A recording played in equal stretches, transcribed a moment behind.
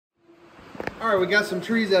All right, we got some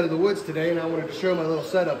trees out of the woods today, and I wanted to show my little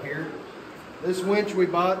setup here. This winch we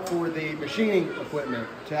bought for the machining equipment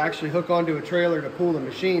to actually hook onto a trailer to pull the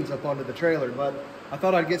machines up onto the trailer, but I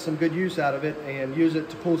thought I'd get some good use out of it and use it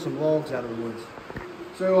to pull some logs out of the woods.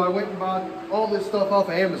 So I went and bought all this stuff off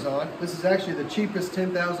of Amazon. This is actually the cheapest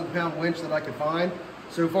 10,000 pound winch that I could find.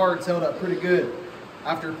 So far it's held up pretty good.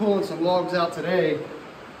 After pulling some logs out today,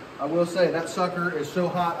 I will say that sucker is so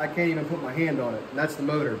hot I can't even put my hand on it. That's the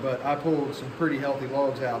motor, but I pulled some pretty healthy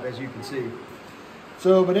logs out, as you can see.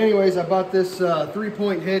 So, but anyways, I bought this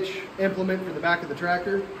 3-point hitch implement for the back of the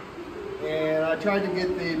tractor, and I tried to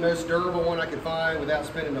get the most durable one I could find without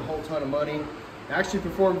spending a whole ton of money. It actually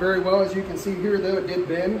performed very well. As you can see here, though, it did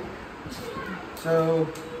bend. So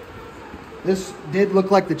this did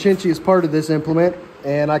look like the chinchiest part of this implement,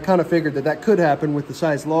 and I kind of figured that that could happen with the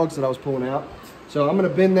size logs that I was pulling out. So I'm going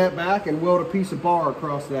to bend that back and weld a piece of bar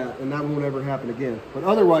across that, and that won't ever happen again. But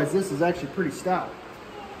otherwise, this is actually pretty stout.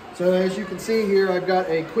 So as you can see here, I've got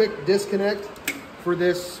a quick disconnect for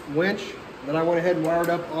this winch that I went ahead and wired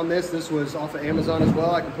up on this. This was off of Amazon as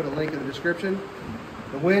well. I can put a link in the description.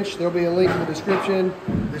 The winch, there'll be a link in the description.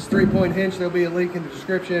 This 3-point hinge, there'll be a link in the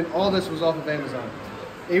description. All this was off of Amazon.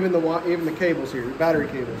 Even the cables here, battery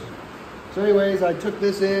cables. So anyways, I took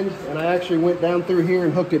this end and I actually went down through here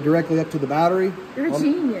and hooked it directly up to the battery. You're a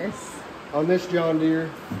genius. On this John Deere.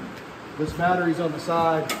 This battery's on the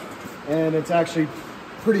side and it's actually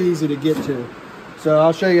pretty easy to get to. So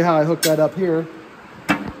I'll show you how I hooked that up here.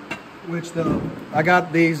 I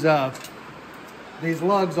got these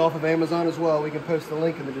lugs off of Amazon as well. We can post the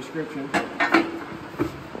link in the description.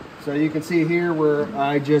 So you can see here where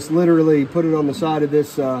I just literally put it on the side of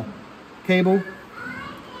this cable.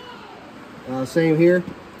 Same here.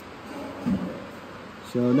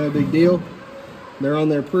 So no big deal. They're on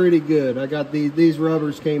there pretty good. I got these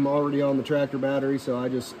rubbers came already on the tractor battery, so I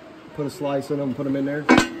just put a slice in them and put them in there.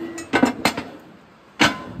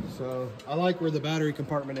 So I like where the battery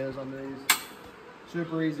compartment is on these.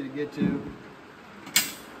 Super easy to get to.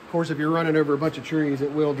 Of course, if you're running over a bunch of trees,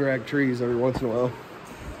 it will drag trees every once in a while.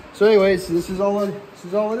 So anyways, this is all it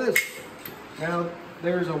is. Now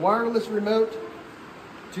there's a wireless remote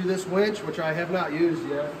to this winch, which I have not used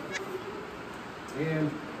yet. And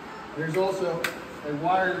there's also a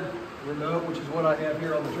wired remote, which is what I have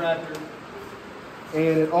here on the tractor.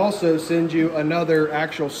 And it also sends you another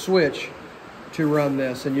actual switch to run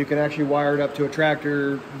this, and you can actually wire it up to a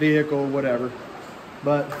tractor, vehicle, whatever.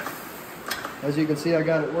 But as you can see, I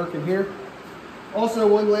got it working here. Also,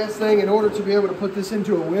 one last thing, in order to be able to put this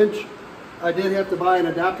into a winch, I did have to buy an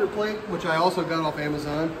adapter plate, which I also got off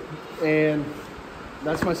Amazon, and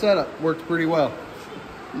that's my setup. Worked pretty well.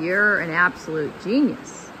 You're an absolute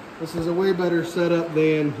genius. This is a way better setup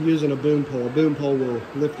than using a boom pole. A boom pole will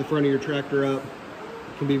lift the front of your tractor up.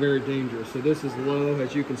 It can be very dangerous. So this is low,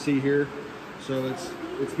 as you can see here. So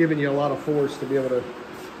it's giving you a lot of force to be able to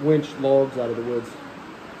winch logs out of the woods.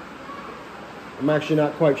 I'm actually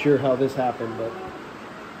not quite sure how this happened, but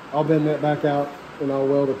I'll bend that back out and I'll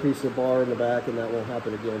weld a piece of bar in the back, and that won't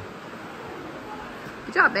happen again.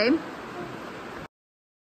 Good job, babe.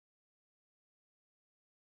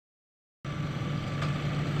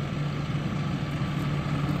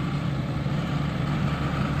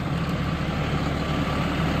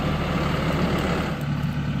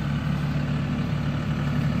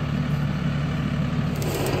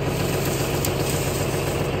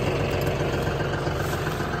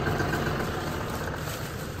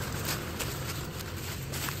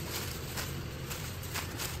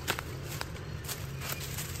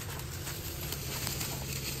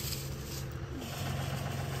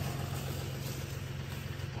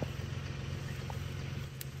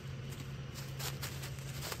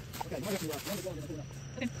 Okay.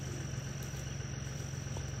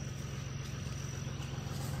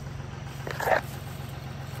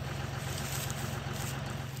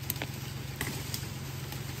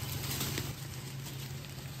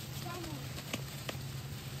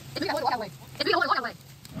 Look at that way.